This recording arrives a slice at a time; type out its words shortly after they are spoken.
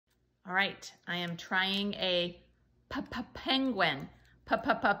All right, I am trying a penguin.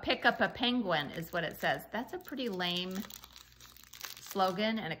 Pick up a penguin is what it says. That's a pretty lame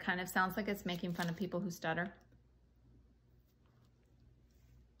slogan, and it kind of sounds like it's making fun of people who stutter.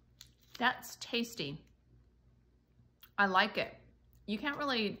 That's tasty. I like it. You can't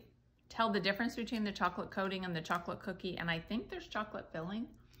really tell the difference between the chocolate coating and the chocolate cookie, and I think there's chocolate filling.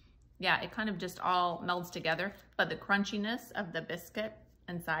 Yeah, it kind of just all melds together, but the crunchiness of the biscuit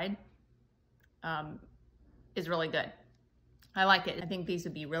inside is really good. I like it. I think these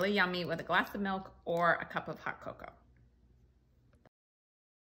would be really yummy with a glass of milk or a cup of hot cocoa.